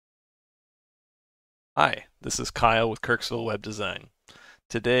Hi, this is Kyle with Kirksville Web Design.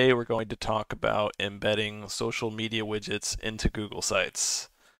 Today we're going to talk about embedding social media widgets into Google Sites.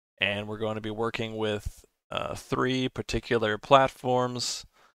 And we're going to be working with three particular platforms.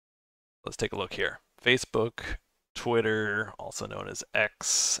 Let's take a look here. Facebook, Twitter, also known as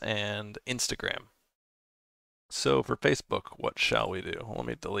X, and Instagram. So for Facebook, what shall we do? Let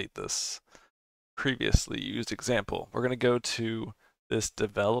me delete this previously used example. We're going to go to this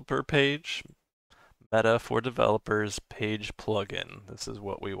developer page, Meta for Developers page plugin. This is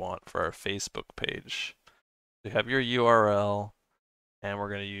what we want for our Facebook page. You have your URL, and we're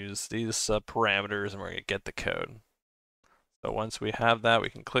going to use these parameters, and we're going to get the code. So once we have that, we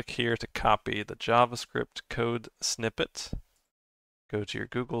can click here to copy the JavaScript code snippet. Go to your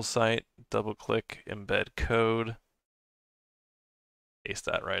Google site, double-click Embed Code, paste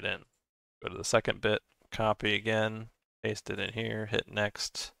that right in. Go to the second bit, copy again, paste it in here, hit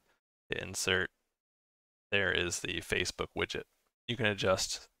Next, hit Insert. There is the Facebook widget. You can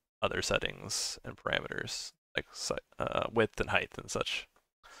adjust other settings and parameters like width and height and such.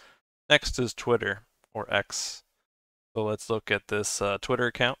 Next is Twitter or X. So let's look at this Twitter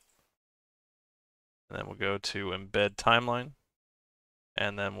account. And then we'll go to Embed Timeline.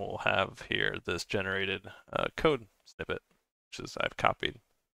 And then we'll have here this generated code snippet, which is I've copied.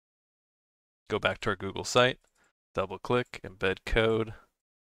 Go back to our Google site, double click, embed code,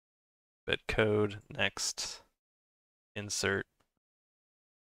 next, insert,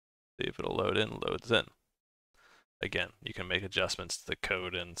 see if it'll load in, loads in. Again, you can make adjustments to the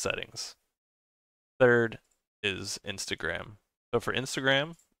code and settings. Third is Instagram. So for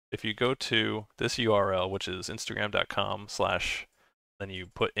Instagram, if you go to this URL, which is instagram.com/, then you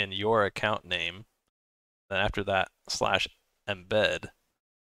put in your account name, then after that /embed,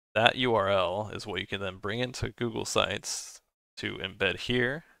 that URL is what you can then bring into Google Sites to embed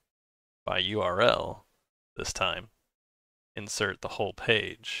here by URL this time. Insert the whole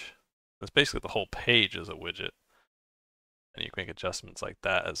page. It's basically the whole page is a widget. And you can make adjustments like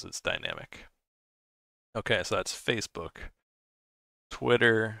that as it's dynamic. Okay, so that's Facebook,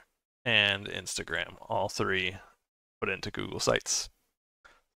 Twitter, and Instagram. All three put into Google Sites.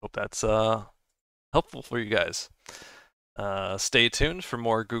 Hope that's helpful for you guys. Stay tuned for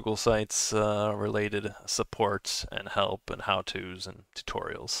more Google Sites related support and help and how-tos and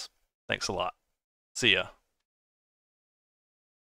tutorials. Thanks a lot. See ya.